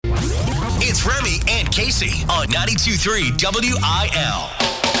It's Remy and Casey on 92.3 WIL.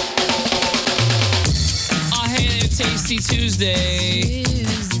 Oh, hey there, Tasty Tuesday.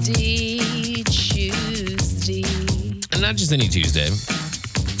 Tuesday. And not just any Tuesday.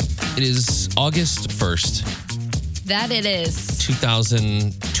 It is August 1st. That it is.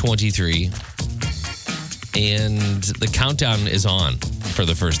 2023. And the countdown is on for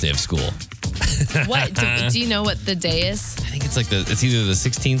the first day of school. What? Do you know what the day is? I think it's it's either the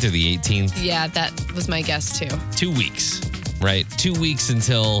 16th or the 18th. Yeah, that was my guess too. 2 weeks, right? 2 weeks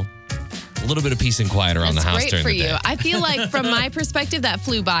until a little bit of peace and quiet around the house during the day. That's great for you. I feel like from my perspective, that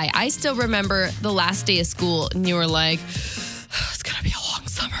flew by. I still remember the last day of school and you were like, it's going to be a long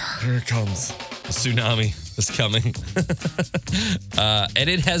summer. Here it comes. The tsunami is coming. And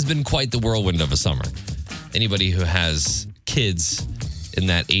it has been quite the whirlwind of a summer. Anybody who has kids in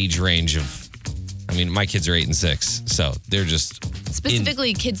that age range of, my kids are 8 and 6, so they're just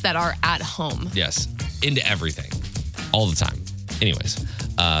specifically kids that are at home. Yes, into everything, all the time. Anyways,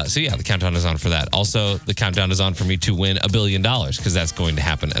 so yeah, the countdown is on for that. Also, the countdown is on for me to win $1 billion because that's going to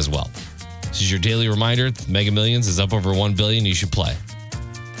happen as well. This is your daily reminder. Mega Millions is up over $1 billion. You should play.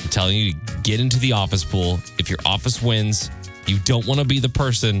 I'm telling you to get into the office pool. If your office wins, you don't want to be the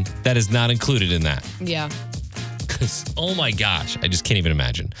person that is not included in that. Yeah. Oh my gosh, I just can't even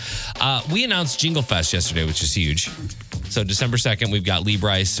imagine. We announced Jingle Fest yesterday, which is huge. So December 2nd, we've got Lee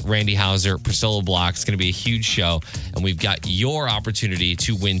Bryce, Randy Hauser, Priscilla Block. It's going to be a huge show. And we've got your opportunity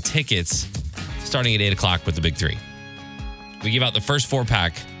to win tickets starting at 8 o'clock with the Big Three. We gave out the first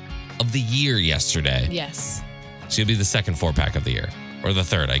 4-pack of the year yesterday. Yes. So it'll be the second 4-pack of the year. Or the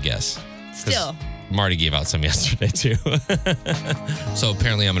third, I guess. Still. Marty gave out some yesterday, too. So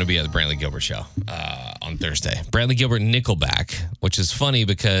apparently I'm going to be at the Brantley Gilbert show on Thursday. Brantley Gilbert Nickelback, which is funny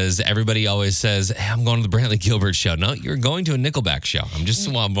because everybody always says, hey, I'm going to the Brantley Gilbert show. No, you're going to a Nickelback show.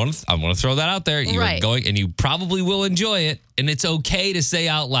 I want to throw that out there. You're going, and you probably will enjoy it, and it's okay to say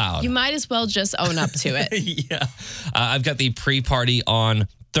out loud. You might as well just own up to it. Yeah. I've got the pre-party on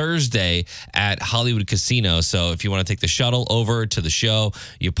Thursday at Hollywood Casino. So if you want to take the shuttle over to the show,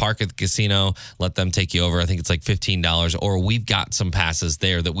 you park at the casino, let them take you over. I think it's like $15, or we've got some passes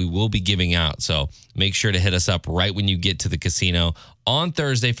there that we will be giving out. So make sure to hit us up right when you get to the casino on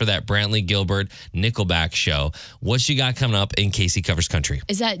Thursday for that Brantley Gilbert Nickelback show. What you got coming up in Casey Covers Country?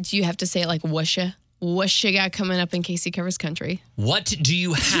 Do you have to say it like whoosha? What you got coming up in Casey Covers Country? What do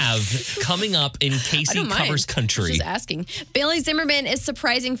you have coming up in Casey Covers Country? Just asking. Bailey Zimmerman is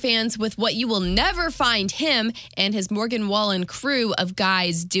surprising fans with what you will never find him and his Morgan Wallen crew of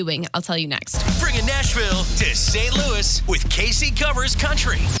guys doing. I'll tell you next. Bringing Nashville to St. Louis with Casey Covers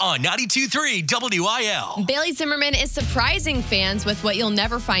Country on 92.3 WIL. Bailey Zimmerman is surprising fans with what you'll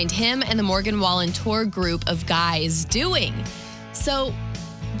never find him and the Morgan Wallen tour group of guys doing. So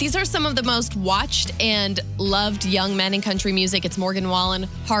these are some of the most watched and loved young men in country music. It's Morgan Wallen,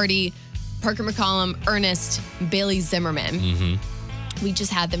 Hardy, Parker McCollum, Ernest, Bailey Zimmerman. Mm-hmm. We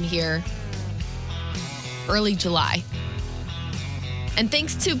just had them here early July. And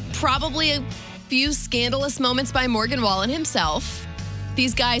thanks to probably a few scandalous moments by Morgan Wallen himself,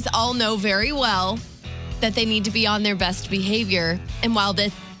 these guys all know very well that they need to be on their best behavior. And while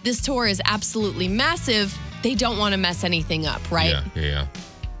this tour is absolutely massive, they don't want to mess anything up, right? Yeah.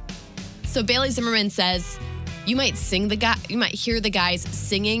 So Bailey Zimmerman says, you might hear the guys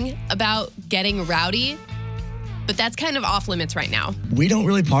singing about getting rowdy, but that's kind of off limits right now. We don't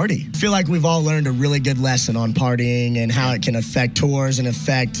really party. I feel like we've all learned a really good lesson on partying and how it can affect tours and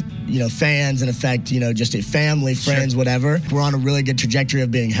affect, fans and affect, just a family, friends, whatever. We're on a really good trajectory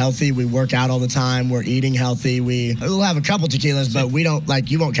of being healthy. We work out all the time. We're eating healthy. We'll have a couple tequilas, but we don't,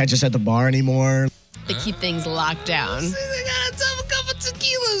 you won't catch us at the bar anymore. They keep things locked down. They gotta have a couple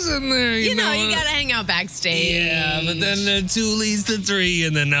tequilas in there. You know, you gotta hang out backstage. Yeah, but then 2 leads to 3,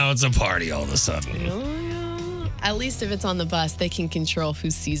 and then now it's a party all of a sudden. At least if it's on the bus, they can control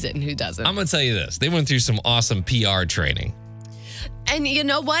who sees it and who doesn't. I'm gonna tell you this. They went through some awesome PR training. And you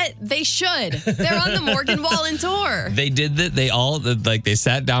know what? They should. They're on the Morgan Wallen tour. They did that. They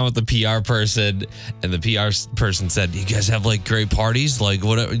sat down with the PR person, and the PR person said, "You guys have great parties?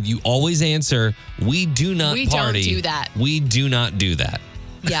 Whatever." You always answer, "We do not party. We don't do that. We do not do that."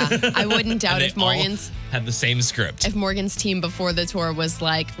 Yeah, I wouldn't doubt if Morgan's had the same script. If Morgan's team before the tour was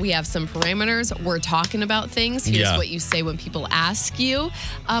like, "We have some parameters. We're talking about things. Here's what you say when people ask you,"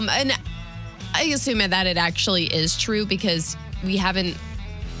 and I assume that it actually is true because we haven't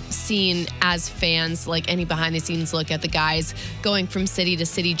seen as fans, like any behind the scenes look at the guys going from city to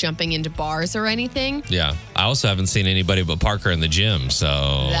city, jumping into bars or anything. Yeah. I also haven't seen anybody but Parker in the gym,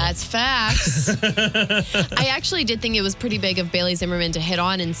 so. That's facts. I actually did think it was pretty big of Bailey Zimmerman to hit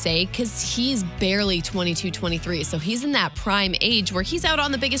on and say, because he's barely 22, 23. So he's in that prime age where he's out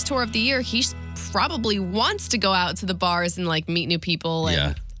on the biggest tour of the year. He probably wants to go out to the bars and like meet new people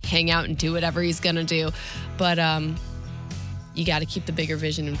and hang out and do whatever he's going to do. But you got to keep the bigger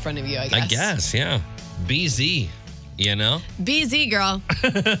vision in front of you, I guess. I guess, yeah. BZ, you know? BZ, girl.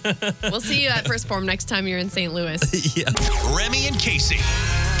 We'll see you at First Form next time you're in St. Louis. Yeah. Remy and Casey.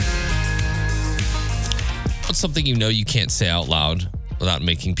 What's something you know you can't say out loud without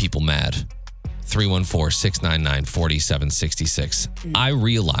making people mad? 314-699-4766. I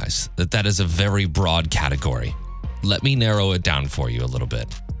realize that is a very broad category. Let me narrow it down for you a little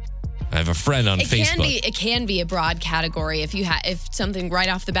bit. I have a friend on Facebook. It can be a broad category. If something right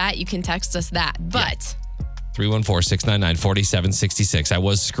off the bat, you can text us that. But 314-699-4766. I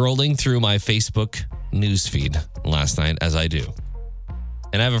was scrolling through my Facebook newsfeed last night, as I do.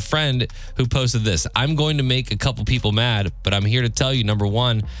 And I have a friend who posted this. I'm going to make a couple people mad, but I'm here to tell you, number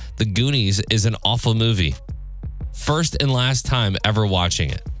one, The Goonies is an awful movie. First and last time ever watching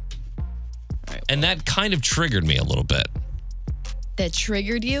it. And that kind of triggered me a little bit. That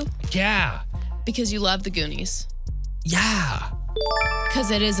triggered you? Yeah. Because you love The Goonies. Yeah.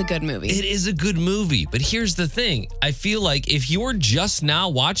 Because it is a good movie. It is a good movie. But here's the thing. I feel like if you're just now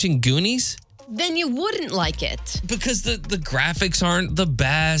watching Goonies, then you wouldn't like it. Because the graphics aren't the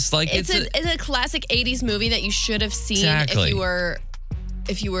best. Like it's a classic 80s movie that you should have seen exactly.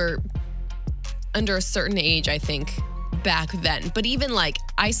 if you were under a certain age, I think, back then. But even like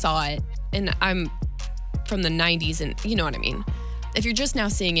I saw it and I'm from the 90s and you know what I mean. If you're just now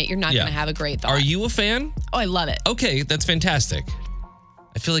seeing it, you're not going to have a great thought. Are you a fan? Oh, I love it. Okay, that's fantastic.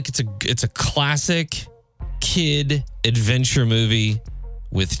 I feel like it's a classic kid adventure movie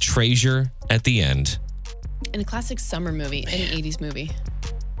with treasure at the end. And a classic summer movie, an 80s movie.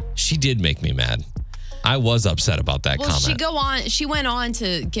 She did make me mad. I was upset about that comment. She went on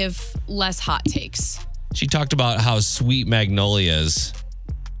to give less hot takes. She talked about how Sweet Magnolias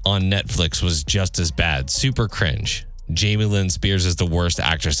on Netflix was just as bad. Super cringe. Jamie Lynn Spears is the worst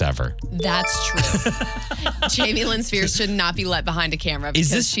actress ever. That's true. Jamie Lynn Spears should not be let behind a camera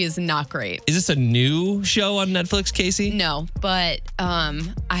because she is not great. Is this a new show on Netflix, Casey? No, but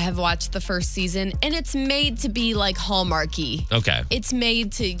I have watched the first season and it's made to be like Hallmarky. Okay. It's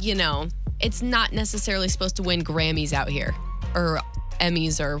made to, it's not necessarily supposed to win Grammys out here or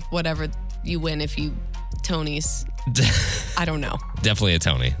Emmys or whatever you win if you Tonys. I don't know. Definitely a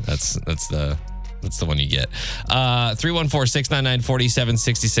Tony. That's the one you get.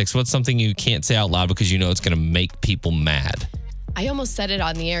 314-699-4766. What's something you can't say out loud because you know it's going to make people mad? I almost said it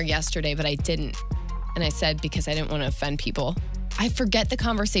on the air yesterday, but I didn't. And I said because I didn't want to offend people. I forget the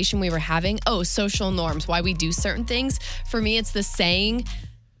conversation we were having. Oh, social norms, why we do certain things. For me, it's the saying,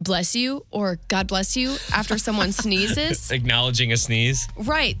 bless you or God bless you after someone sneezes. Acknowledging a sneeze.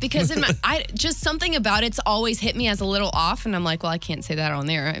 Right, because just something about it's always hit me as a little off, and I'm like, well, I can't say that on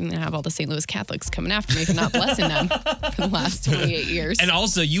there. I'm going to have all the St. Louis Catholics coming after me for not blessing them for the last 28 years. And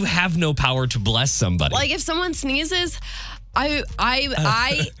also, you have no power to bless somebody. Like if someone sneezes,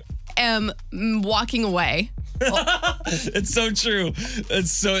 I am walking away. It's so true.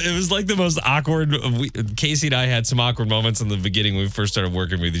 It was like the most awkward. Casey and I had some awkward moments in the beginning when we first started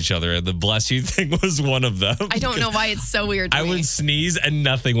working with each other, and the bless you thing was one of them. I don't know why it's so weird to me. I would sneeze and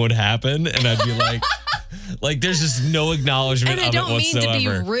nothing would happen, and I'd be like there's just no acknowledgement of it whatsoever. And I don't mean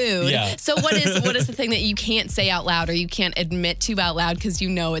to be rude. Yeah. So what is the thing that you can't say out loud or you can't admit to out loud because you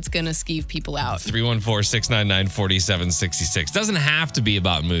know it's going to skeeve people out? 314-699-4766. Doesn't have to be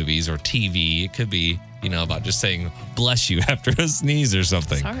about movies or TV. It could be, about just saying bless you after a sneeze or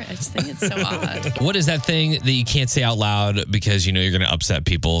something. Sorry, I just think it's so odd. What is that thing that you can't say out loud because you know you're going to upset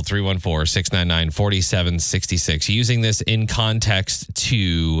people? 314-699-4766. Using this in context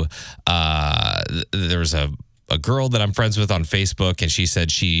to there was a girl that I'm friends with on Facebook, and she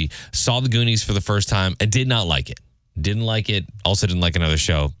said she saw the Goonies for the first time and did not like it. Didn't like it. Also didn't like another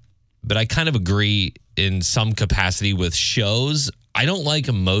show. But I kind of agree in some capacity with shows. I don't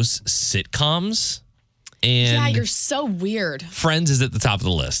like most sitcoms. And yeah, you're so weird. Friends is at the top of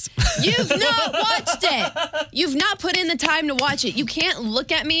the list. You've not watched it. You've not put in the time to watch it. You can't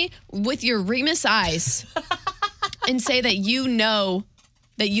look at me with your Remus eyes and say that you know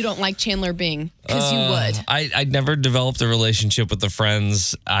that you don't like Chandler Bing, because you would. I never developed a relationship with the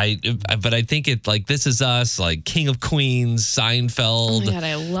Friends. But I think it like This Is Us, like King of Queens, Seinfeld. Oh my God,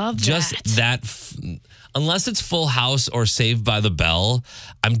 I love just that. unless it's Full House or Saved by the Bell,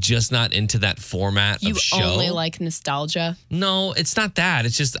 I'm just not into that format of show. You only like nostalgia? No, it's not that.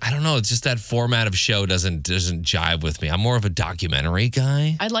 It's just, I don't know. It's just that format of show doesn't jive with me. I'm more of a documentary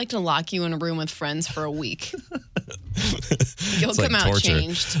guy. I'd like to lock you in a room with friends for a week. You'll It's come like out torture.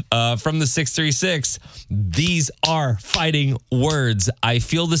 changed. From the 636, these are fighting words. I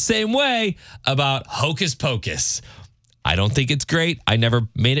feel the same way about Hocus Pocus. I don't think it's great. I never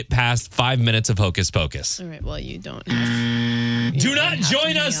made it past 5 minutes of Hocus Pocus. All right, well, you don't have... Do not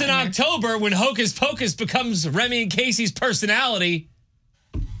join us in October when Hocus Pocus becomes Remy and Casey's personality.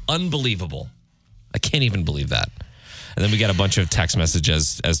 Unbelievable. I can't even believe that. And then we got a bunch of text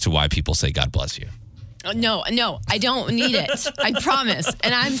messages as to why people say God bless you. No, I don't need it. I promise.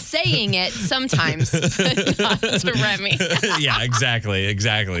 And I'm saying it sometimes, but not to Remy. Yeah, exactly.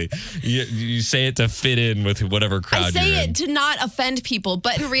 You say it to fit in with whatever crowd I say you're in. it to not offend people,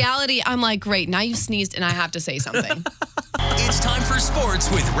 but in reality, I'm like, great, now you sneezed and I have to say something. It's time for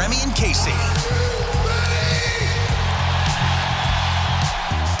sports with Remy and Casey.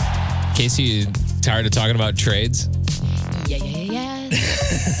 Casey, you tired of talking about trades? Yeah.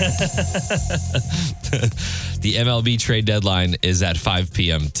 The MLB trade deadline is at 5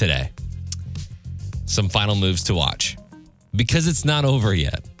 p.m. today. Some final moves to watch. Because it's not over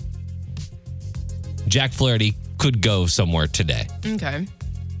yet. Jack Flaherty could go somewhere today. Okay.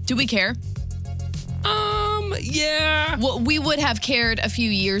 Do we care? Yeah. Well, we would have cared a few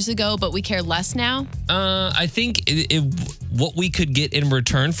years ago, but we care less now. I think what we could get in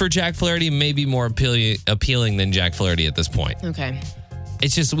return for Jack Flaherty may be more appealing than Jack Flaherty at this point. Okay.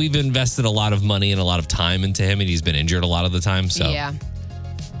 It's just we've invested a lot of money and a lot of time into him, and he's been injured a lot of the time. So Yeah.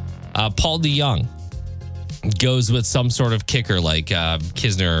 Paul DeYoung goes with some sort of kicker like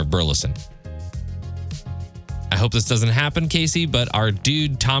Kisner or Burleson. I hope this doesn't happen, Casey, but our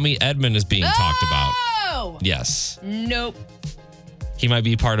dude Tommy Edman is being talked about. Oh! Yes. Nope. He might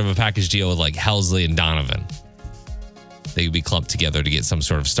be part of a package deal with like Helsley and Donovan. They would be clumped together to get some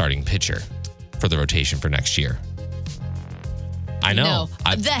sort of starting pitcher for the rotation for next year. I know.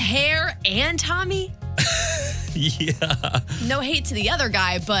 No. The hair and Tommy? Yeah. No hate to the other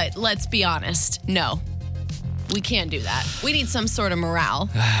guy, but let's be honest. No. We can't do that. We need some sort of morale.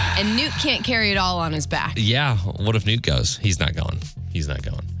 And Newt can't carry it all on his back. Yeah. What if Newt goes? He's not going.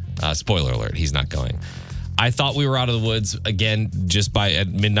 Spoiler alert, he's not going. I thought we were out of the woods again just at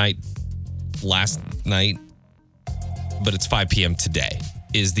midnight last night, but it's 5 p.m. today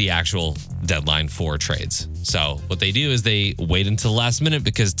is the actual deadline for trades. So what they do is they wait until the last minute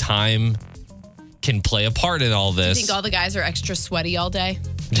because time can play a part in all this. You think all the guys are extra sweaty all day?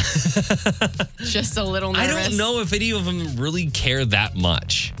 Just a little nervous? I don't know if any of them really care that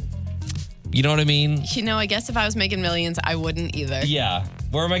much. You know what I mean? You know, I guess if I was making millions, I wouldn't either. Yeah.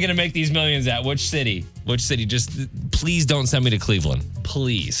 Where am I going to make these millions at? Which city? Just please don't send me to Cleveland.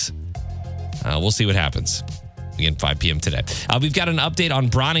 Please. We'll see what happens. Again, 5 p.m. today. We've got an update on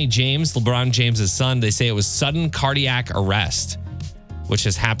Bronny James, LeBron James' son. They say it was sudden cardiac arrest, which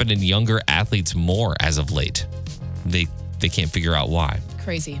has happened in younger athletes more as of late. They can't figure out why.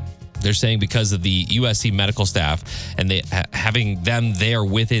 Crazy. They're saying because of the USC medical staff and they having them there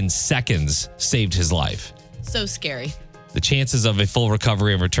within seconds saved his life. So scary. The chances of a full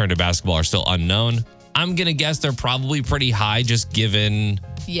recovery and return to basketball are still unknown. I'm going to guess they're probably pretty high just given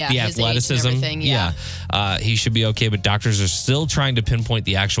the his age and athleticism. everything, yeah. He should be okay, but doctors are still trying to pinpoint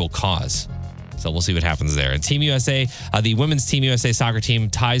the actual cause. So we'll see what happens there. And Team USA, the women's Team USA soccer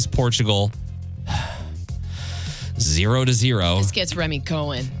team ties Portugal 0-0. This gets Remy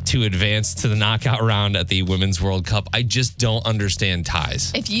going. To advance to the knockout round at the Women's World Cup. I just don't understand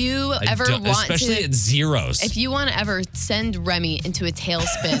ties. If you ever want especially to, at zeros. if you want to ever send Remy into a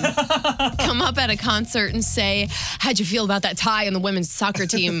tailspin, come up at a concert and say, how'd you feel about that tie on the women's soccer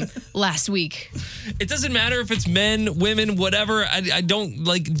team last week? It doesn't matter if it's men, women, whatever. I don't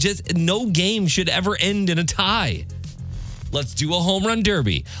just no game should ever end in a tie. Let's do a home run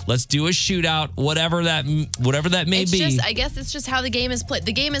derby. Let's do a shootout, whatever that may be. I guess it's just how the game is played.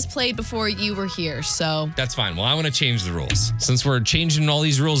 The game is played before you were here, so. That's fine. Well, I want to change the rules. Since we're changing all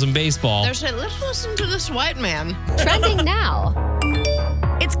these rules in baseball. Let's listen to this white man. Trending now.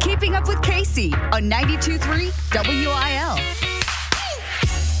 It's Keeping Up with Casey on 92.3 WIL.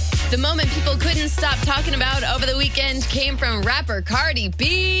 The moment people couldn't stop talking about over the weekend came from rapper Cardi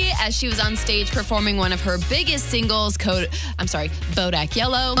B as she was on stage performing one of her biggest singles, Bodak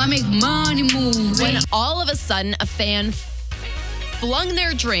Yellow. I make money move. When all of a sudden a fan flung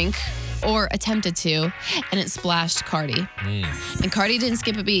their drink, or attempted to, and it splashed Cardi. And Cardi didn't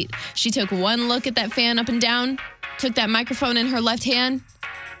skip a beat. She took one look at that fan up and down, took that microphone in her left hand,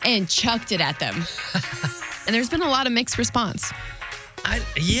 and chucked it at them. And there's been a lot of mixed response.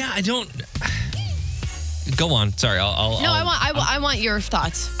 I don't. Go on. Sorry. I want your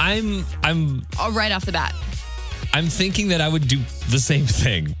thoughts. I'm Right off the bat. I'm thinking that I would do the same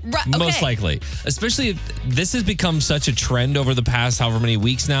thing. Right, okay. Most likely. Especially if this has become such a trend over the past however many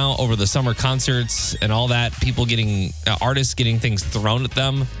weeks now, over the summer concerts and all that, people getting, artists getting things thrown at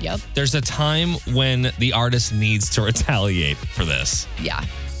them. Yep. There's a time when the artist needs to retaliate for this. Yeah.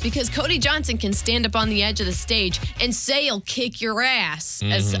 Because Cody Johnson can stand up on the edge of the stage and say he'll kick your ass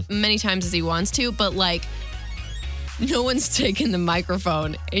as many times as he wants to, but like, no one's taking the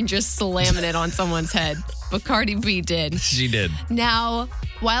microphone and just slamming it on someone's head. But Cardi B did. She did. Now,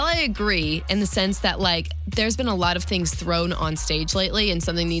 while I agree in the sense that, like, there's been a lot of things thrown on stage lately and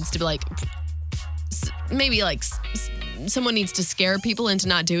something needs to be, like, maybe, like, someone needs to scare people into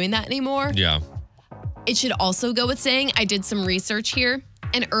not doing that anymore. Yeah. It should also go with saying I did some research here.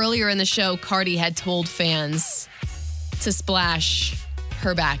 And earlier in the show, Cardi had told fans to splash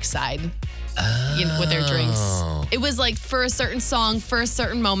her backside. With their drinks. It was like for a certain song, for a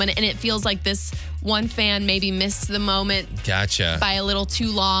certain moment, and it feels like this one fan maybe missed the moment. Gotcha. By a little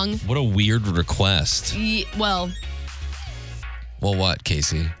too long. What a weird request. Well, what,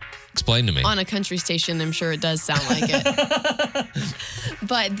 Casey? Explain to me. On a country station, I'm sure it does sound like it.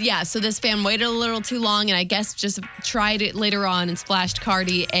 But yeah, so this fan waited a little too long and I guess just tried it later on and splashed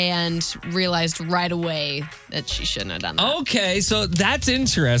Cardi and realized right away that she shouldn't have done that. Okay, so that's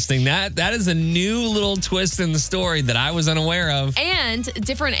interesting. That is a new little twist in the story that I was unaware of. And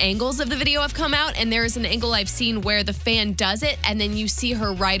different angles of the video have come out, and there is an angle I've seen where the fan does it, and then you see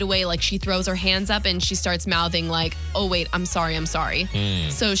her right away, like she throws her hands up and she starts mouthing like, oh wait, I'm sorry.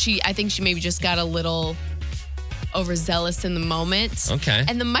 So I think she maybe just got a little overzealous in the moment. Okay.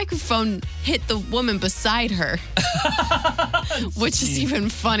 And the microphone hit the woman beside her, which is even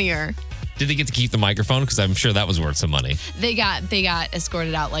funnier. Did they get to keep the microphone? Because I'm sure that was worth some money. They got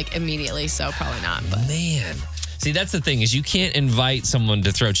escorted out like immediately, so probably not. But. Man. See, that's the thing is you can't invite someone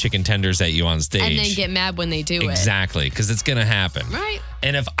to throw chicken tenders at you on stage. And then get mad when they do it. Exactly, because it's going to happen. Right.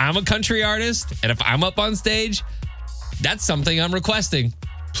 And if I'm a country artist and if I'm up on stage, that's something I'm requesting.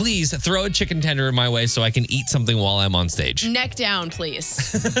 Please throw a chicken tender in my way so I can eat something while I'm on stage. Neck down,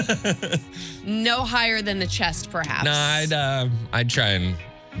 please. No higher than the chest, perhaps. No, I'd try and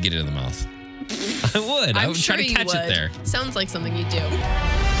get it in the mouth. I would. I would sure try to catch it there. Sounds like something you do.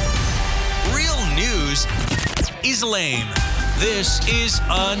 Real news is lame. This is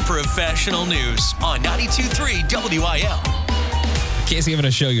unprofessional news on 92.3 WIL. Casey, I'm going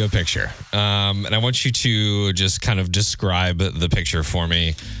to show you a picture. And I want you to just kind of describe the picture for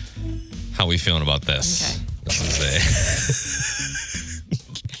me. How are we feeling about this? Okay.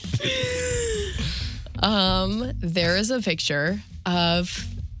 There is a picture of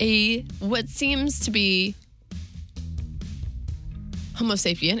what seems to be Homo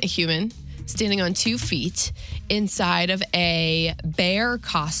sapien, a human, standing on 2 feet inside of a bear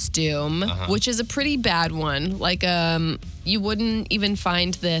costume, which is a pretty bad one. Like, you wouldn't even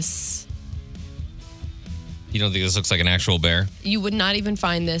find this. You don't think this looks like an actual bear? You would not even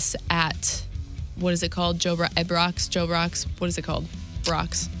find this at, what is it called? Joe Brock's. What is it called?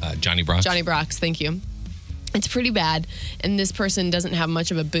 Brock's. Johnny Brock's. Johnny Brock's, thank you. It's pretty bad. And this person doesn't have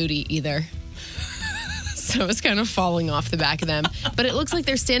much of a booty either. So it's kind of falling off the back of them. But it looks like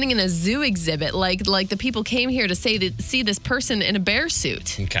they're standing in a zoo exhibit, like the people came here to see this person in a bear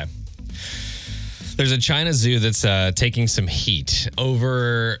suit. Okay. There's a China zoo that's taking some heat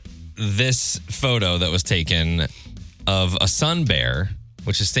over this photo that was taken of a sun bear,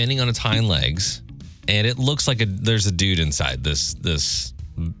 which is standing on its hind legs, and it looks like there's a dude inside this bear.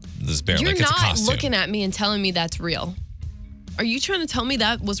 You're like it's a not costume. looking at me and telling me that's real. Are you trying to tell me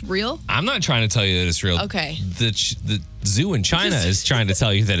that was real? I'm not trying to tell you that it's real. Okay. The zoo in China is trying to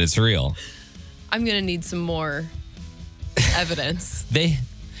tell you that it's real. I'm going to need some more evidence.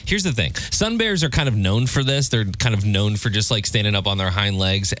 Here's the thing. Sun bears are kind of known for this. They're kind of known for just like standing up on their hind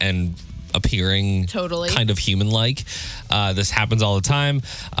legs and appearing totally kind of human-like. This happens all the time.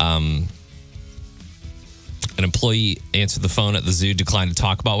 An employee answered the phone at the zoo, declined to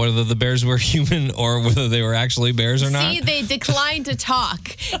talk about whether the bears were human or whether they were actually bears or not. See, they declined to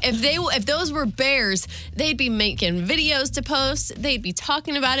talk. If those were bears, they'd be making videos to post. They'd be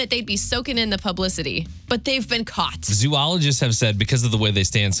talking about it. They'd be soaking in the publicity. But they've been caught. Zoologists have said because of the way they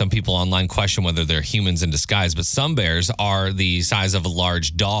stand, some people online question whether they're humans in disguise. But some bears are the size of a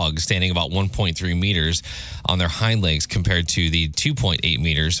large dog, standing about 1.3 meters on their hind legs compared to the 2.8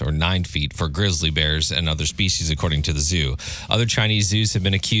 meters or 9 feet for grizzly bears and other species species, according to the zoo. Other Chinese zoos have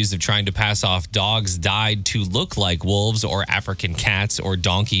been accused of trying to pass off dogs dyed to look like wolves or African cats or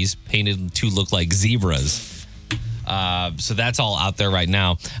donkeys painted to look like zebras. So that's all out there right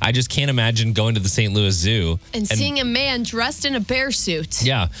now. I just can't imagine going to the St. Louis Zoo and seeing a man dressed in a bear suit.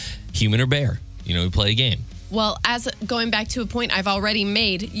 Yeah, human or bear. We play a game. Well, as going back to a point I've already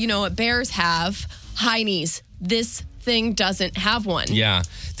made, you know what bears have? High knees. This thing doesn't have one. Yeah,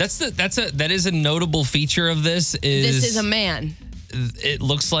 that is a notable feature of this. This is a man. It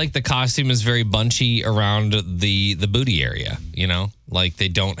looks like the costume is very bunchy around the booty area. Like they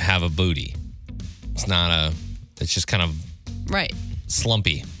don't have a booty. It's just kind of right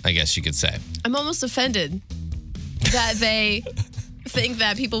slumpy, I guess you could say. I'm almost offended that they think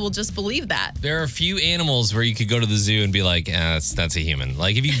that people will just believe that. There are a few animals where you could go to the zoo and be like, that's a human.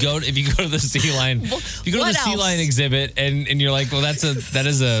 Like if you go to the sea lion, sea lion exhibit and you're like, well, that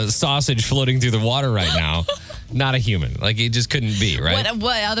is a sausage floating through the water right now, not a human. Like it just couldn't be, right?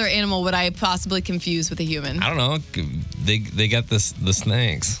 What other animal would I possibly confuse with a human? I don't know. They got the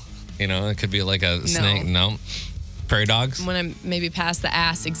snakes. It could be like a snake. No. Prairie dogs? When I'm maybe past the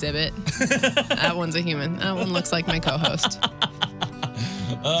ass exhibit, that one's a human. That one looks like my co-host.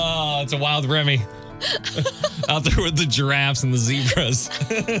 Oh, it's a wild Remy. Out there with the giraffes and the zebras.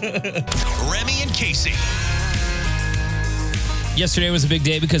 Remy and Casey. Yesterday was a big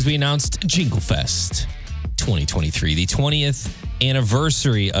day because we announced Jingle Fest 2023, the 20th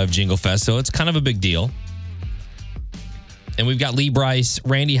anniversary of Jingle Fest. So it's kind of a big deal. And we've got Lee Brice,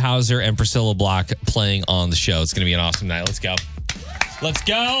 Randy Houser, and Priscilla Block playing on the show. It's going to be an awesome night. Let's go. Let's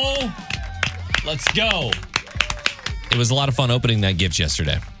go. Let's go. It was a lot of fun opening that gift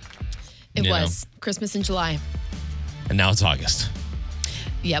yesterday. It was. Christmas in July. And now it's August.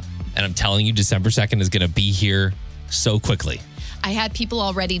 Yep. And I'm telling you, December 2nd is going to be here so quickly. I had people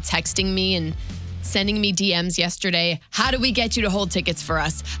already texting me and sending me DMs yesterday. How do we get you to hold tickets for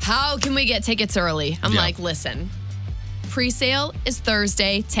us? How can we get tickets early? I'm like, listen. Pre-sale is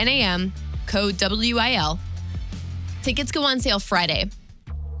Thursday, 10 a.m., code WIL. Tickets go on sale Friday.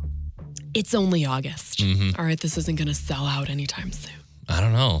 It's only August. Mm-hmm. All right, this isn't going to sell out anytime soon. I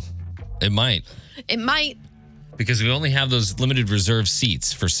don't know. It might. It might. Because we only have those limited reserve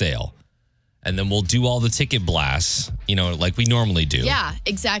seats for sale. And then we'll do all the ticket blasts, like we normally do. Yeah,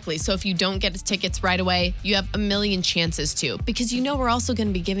 exactly. So if you don't get tickets right away, you have a million chances to. Because we're also going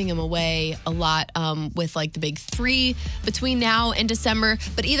to be giving them away a lot with like the big 3 between now and December.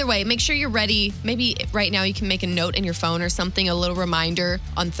 But either way, make sure you're ready. Maybe right now you can make a note in your phone or something, a little reminder.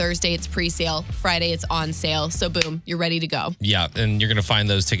 On Thursday, it's pre-sale. Friday, it's on sale. So boom, you're ready to go. Yeah, and you're going to find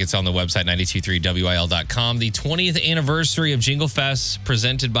those tickets on the website, 923wil.com. The 20th anniversary of Jingle Fest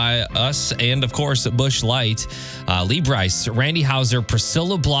presented by us and, of course, Busch Light. Lee Brice, Randy Houser,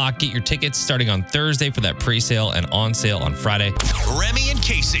 Priscilla Block. Get your tickets starting on Thursday for that pre-sale and on sale on Friday. Remy and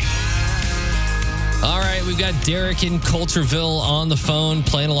Casey. All right, we've got Derek in Coulterville on the phone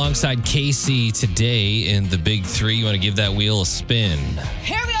playing alongside Casey today in the Big 3. You want to give that wheel a spin?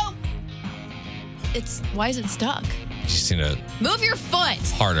 Here we go. Why is it stuck? You just need to move your foot.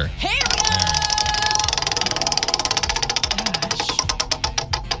 Harder. Here we go.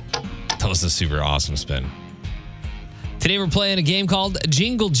 That was a super awesome spin. Today we're playing a game called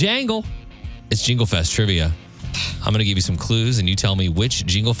Jingle Jangle. It's Jingle Fest trivia. I'm going to give you some clues and you tell me which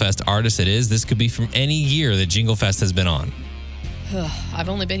Jingle Fest artist it is. This could be from any year that Jingle Fest has been on. I've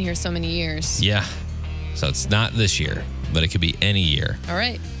only been here so many years. Yeah. So it's not this year, but it could be any year. All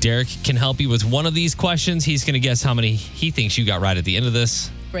right. Derek can help you with one of these questions. He's going to guess how many he thinks you got right at the end of this.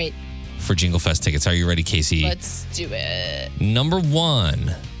 Great. For Jingle Fest tickets. Are you ready, Casey? Let's do it. Number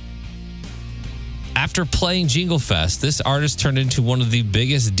 1. After playing Jingle Fest, this artist turned into one of the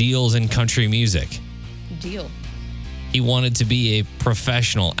biggest deals in country music. Deal. He wanted to be a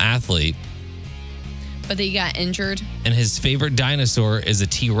professional athlete. But he got injured. And his favorite dinosaur is a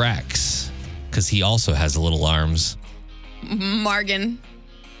T-Rex because he also has little arms. Morgan.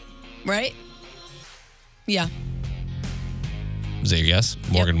 Right? Yeah. Is that your guess?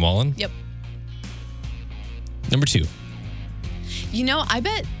 Morgan Wallen? Yep. Number 2. I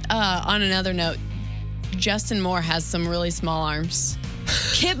bet on another note, Justin Moore has some really small arms.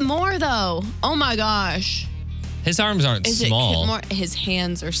 Kip Moore, though. Oh, my gosh. His arms aren't small. Kip Moore? His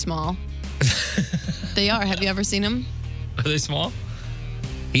hands are small. They are. Have you ever seen him? Are they small?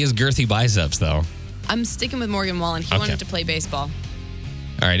 He has girthy biceps, though. I'm sticking with Morgan Wallen. He wanted to play baseball.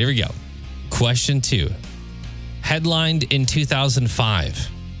 All right, here we go. Question 2. Headlined in 2005.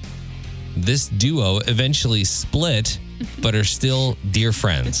 This duo eventually split, but are still dear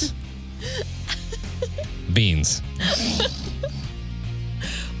friends. Beans.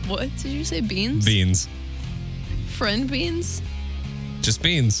 What did you say? Beans? Beans. friend Beans? Just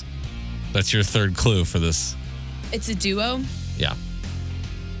Beans. That's your third clue for this. It's a duo? Yeah.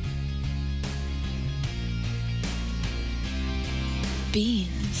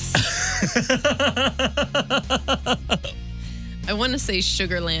 Beans. I want to say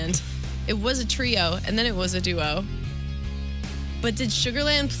Sugarland. It was a trio, and then it was a duo. But did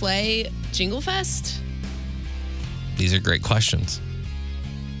Sugarland play Jingle Fest? These are great questions.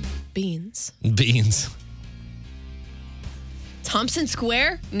 Beans. Beans. Thompson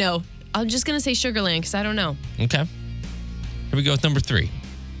Square? No. I'm just going to say Sugarland because I don't know. Okay. Here we go with number 3.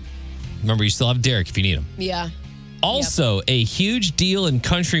 Remember, you still have Derek if you need him. Yeah. Also, a huge deal in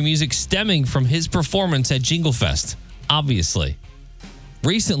country music stemming from his performance at Jingle Fest. Obviously.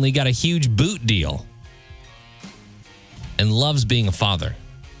 Recently got a huge boot deal. And loves being a father.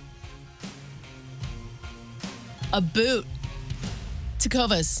 A boot.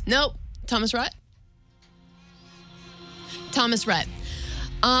 Tecovas. Nope. Thomas Rhett? Thomas Rhett.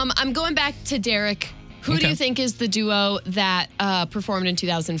 I'm going back to Derek. Who do you think is the duo that performed in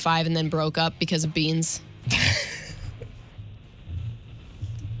 2005 and then broke up because of Beans? I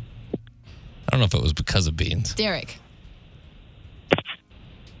don't know if it was because of Beans. Derek.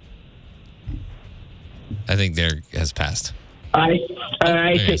 I think Derek has passed. I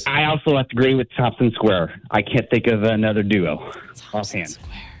also have to agree with Thompson Square. I can't think of another duo offhand.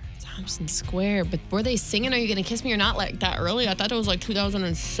 Thompson Square. But were they singing Are You Gonna Kiss Me or Not like that early? I thought it was like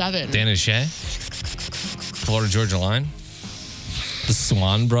 2007. Dan and Shay? Florida Georgia Line? The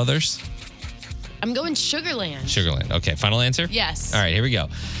Swan Brothers? I'm going Sugarland. Sugarland. Okay, final answer? Yes. All right, here we go.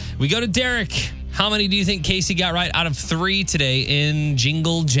 We go to Derek. How many do you think Casey got right out of 3 today in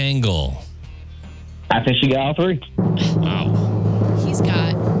Jingle Jangle? I think she got all 3. Wow. He's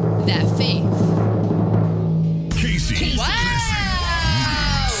got that faith. Casey. Wow!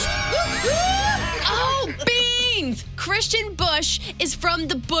 Oh, beans! Christian Bush is from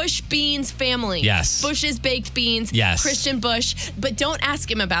the Bush Beans family. Yes. Bush's Baked Beans. Yes. Christian Bush. But don't ask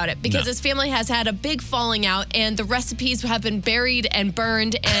him about it because his family has had a big falling out and the recipes have been buried and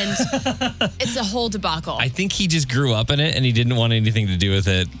burned and it's a whole debacle. I think he just grew up in it and he didn't want anything to do with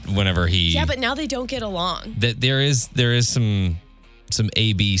it whenever he... Yeah, but now they don't get along. There is some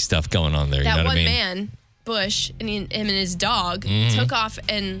AB stuff going on there. That you know what one I mean? man, Bush, and him and his dog took off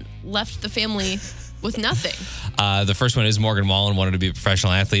and left the family with nothing. The first one is Morgan Wallen wanted to be a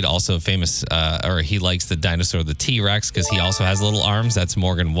professional athlete, also famous, or he likes the dinosaur, the T-Rex, because he also has little arms. That's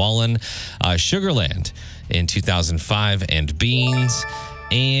Morgan Wallen. Sugarland in 2005 and Beans.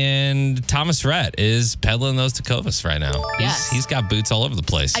 And Thomas Rhett is peddling those Tecovas right now. Yes. He's got boots all over the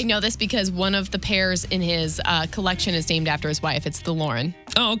place. I know this because one of the pairs in his collection is named after his wife. It's the Lauren.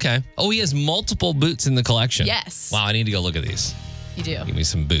 Oh, okay. Oh, he has multiple boots in the collection. Yes. Wow, I need to go look at these. You do. Give me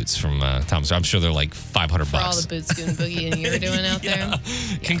some boots from Thomas. I'm sure they're like $500. For all the boot scoot and boogie and you're doing out there. Yeah.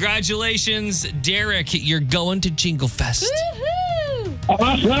 Congratulations, Derek. You're going to Jingle Fest. Woohoo!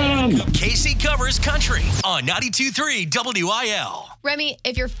 Awesome! Casey covers country on 92.3 WIL. Remy,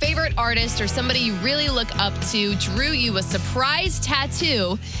 if your favorite artist or somebody you really look up to drew you a surprise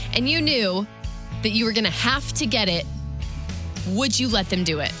tattoo and you knew that you were going to have to get it, would you let them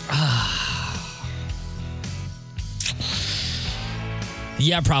do it?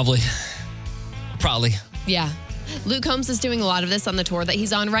 Yeah, probably. Yeah. Luke Combs is doing a lot of this on the tour that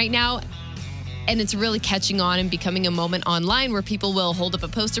he's on right now. And it's really catching on and becoming a moment online where people will hold up a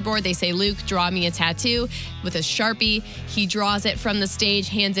poster board. They say, Luke, draw me a tattoo with a Sharpie. He draws it from the stage,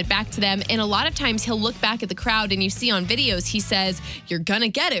 hands it back to them. And a lot of times he'll look back at the crowd and you see on videos, he says, you're going to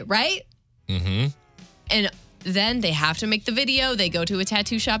get it, right? Mm-hmm. And then they have to make the video. They go to a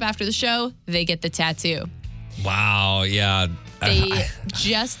tattoo shop after the show. They get the tattoo. Wow, yeah. They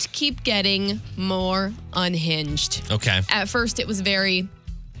just keep getting more unhinged. Okay. At first, it was very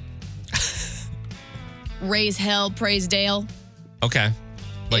raise hell, praise Dale. Okay.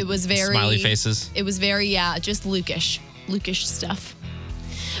 Like it was very smiley faces. It was very, just Lukish stuff.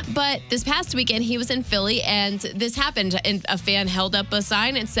 But this past weekend, he was in Philly, and this happened. And a fan held up a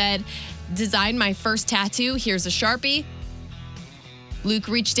sign and said, "Design my first tattoo. Here's a Sharpie." Luke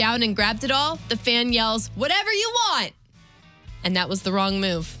reached down and grabbed it all. The fan yells, "Whatever you want." And that was the wrong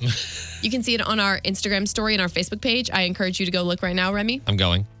move. You can see it on our Instagram story and our Facebook page. I encourage you to go look right now, Remy. I'm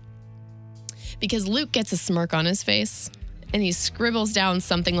going. Because Luke gets a smirk on his face and he scribbles down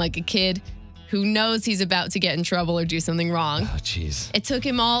something like a kid who knows he's about to get in trouble or do something wrong. Oh, jeez. It took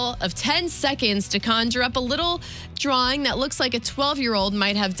him all of 10 seconds to conjure up a little drawing that looks like a 12-year-old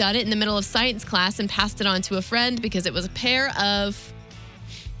might have done it in the middle of science class and passed it on to a friend because it was a pair of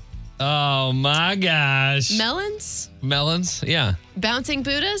Oh my gosh. Melons? Yeah. Bouncing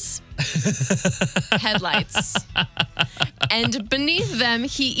Buddhas? Headlights. And beneath them,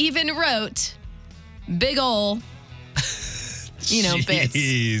 he even wrote big ol', bits.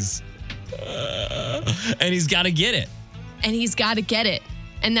 Jeez. And he's got to get it.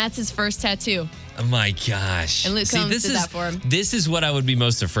 And that's his first tattoo. Oh my gosh. And Luke Combs did that for him. This is what I would be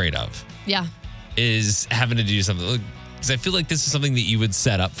most afraid of. Yeah. Is having to do something. Because I feel like this is something that you would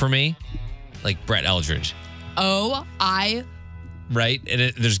set up for me. Like Brett Eldridge. Oh, Right?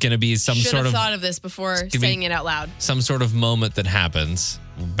 And there's going to be some should sort have of... thought of this before saying it out loud. Some sort of moment that happens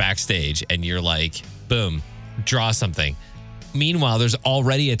backstage and you're like, boom, draw something. Meanwhile, there's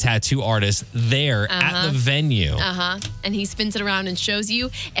already a tattoo artist there at the venue. And he spins it around and shows you,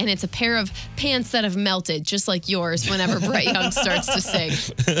 and it's a pair of pants that have melted, just like yours whenever Brett Young starts to sing.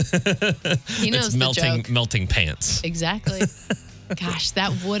 He knows the joke. Melting pants. Exactly. Gosh,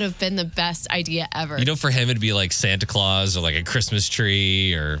 that would have been the best idea ever. For him, it'd be like Santa Claus or like a Christmas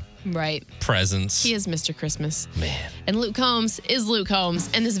tree or presents. He is Mr. Christmas. Man. And Luke Combs is Luke Combs,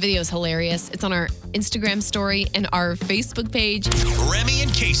 and this video is hilarious. It's on our Instagram story and our Facebook page. Remy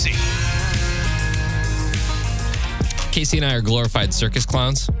and Casey. Casey and I are glorified circus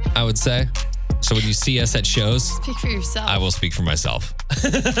clowns, I would say. So when you see us at shows... Speak for yourself. I will speak for myself.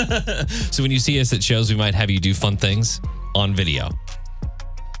 So when you see us at shows, we might have you do fun things on video.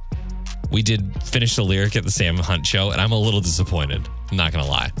 We did finish the lyric at the Sam Hunt show, and I'm a little disappointed. I'm not going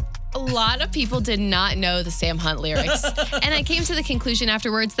to lie. A lot of people did not know the Sam Hunt lyrics. And I came to the conclusion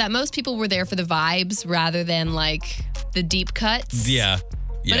afterwards that most people were there for the vibes rather than like the deep cuts. Yeah.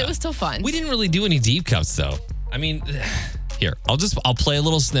 But it was still fun. We didn't really do any deep cuts though. I mean, here, I'll play a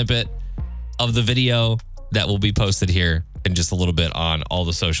little snippet of the video that will be posted here in just a little bit on all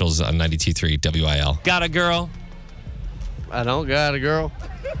the socials on 92.3 WIL. Got a girl? I don't got a girl.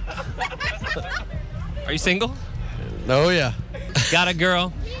 Are you single? Oh, yeah. Got a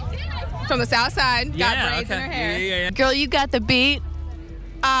girl? From the south side. Got braids in her hair. Yeah. Girl, you got the beat.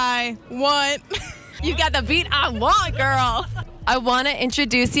 I want. You got the beat I want, girl. I want to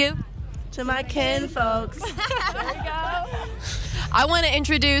introduce you To my kin folks. There you go. I want to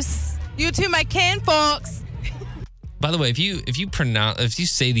introduce you to my kin folks. By the way, if you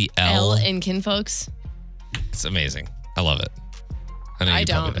say the L in kinfolks, it's amazing. I love it. I know I you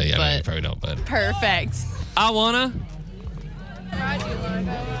don't, probably, but you probably don't, but perfect. I wanna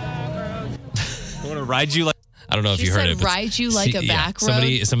ride you like. I don't know if She you heard said it. But ride you like a back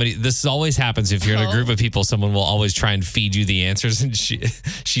road? Somebody. This always happens if you're in a group of people. Someone will always try and feed you the answers, and she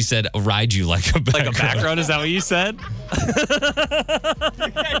said, "Ride you like a back road." Is that what you said?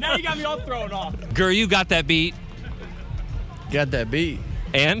 Okay, now you got me all thrown off. Girl, you got that beat. Got that beat.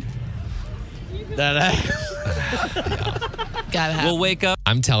 And That ass. Gotta have. we'll wake up.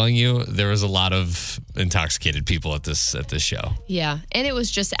 I'm telling you, there was a lot of intoxicated people at this show. Yeah, and it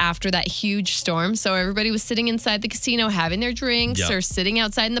was just after that huge storm, so everybody was sitting inside the casino having their drinks or sitting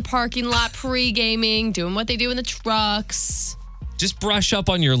outside in the parking lot pre-gaming, doing what they do in the trucks. Just brush up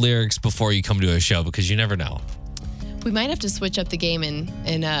on your lyrics before you come to a show because you never know. We might have to switch up the game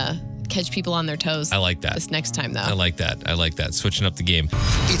and catch people on their toes. I like that. This next time, though. I like that. Switching up the game.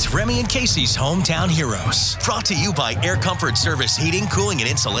 It's Remy and Casey's Hometown Heroes. Brought to you by Air Comfort Service Heating, Cooling, and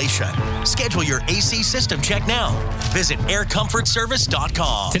Insulation. Schedule your AC system check now. Visit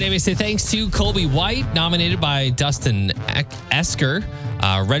aircomfortservice.com. Today we say thanks to Colby White, nominated by Dustin Esker.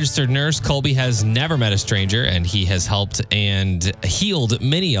 Registered nurse, Colby has never met a stranger, and he has helped and healed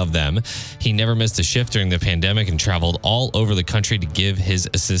many of them. He never missed a shift during the pandemic and traveled all over the country to give his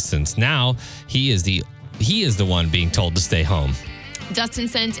assistance. Now, he is the one being told to stay home. Dustin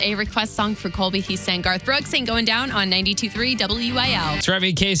sent a request song for Colby. He sang Garth Brooks and Going Down on 92.3 WIL. It's Remy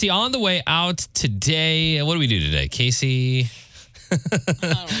and Casey on the way out today. What do we do today, Casey?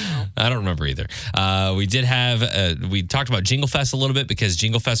 I don't remember either. We talked about Jingle Fest a little bit because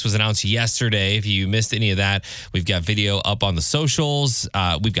Jingle Fest was announced yesterday. If you missed any of that, we've got video up on the socials.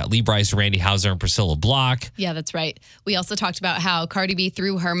 We've got Lee Bryce, Randy Houser, and Priscilla Block. Yeah, that's right. We also talked about how Cardi B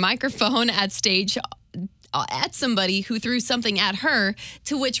threw her microphone at stage at somebody who threw something at her,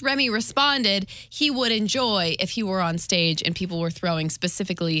 to which Remy responded he would enjoy if he were on stage and people were throwing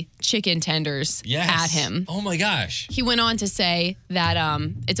specifically chicken tenders at him. Oh my gosh. He went on to say that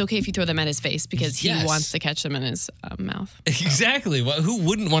it's okay if you throw them at his face because he wants to catch them in his mouth. Exactly. Well, who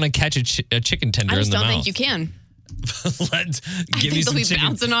wouldn't want to catch a chicken tender in the mouth? I just don't think you can. They'll be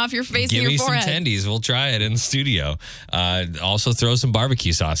bouncing off your face and your forehead. Give me some tendies. We'll try it in the studio. Also, throw some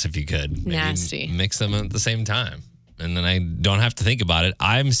barbecue sauce if you could. Maybe Nasty. mix them at the same time. and then I don't have to think about it.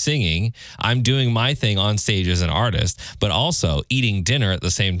 I'm singing. I'm doing my thing on stage as an artist, but also eating dinner at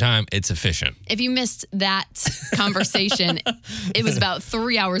the same time. It's efficient. If you missed that conversation, it was about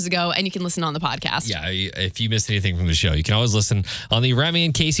 3 hours ago, and you can listen on the podcast. Yeah, if you missed anything from the show, you can always listen on the Remy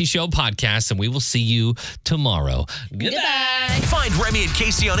and Casey Show podcast, and we will see you tomorrow. Goodbye. Find Remy and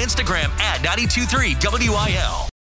Casey on Instagram at 92.3 WIL.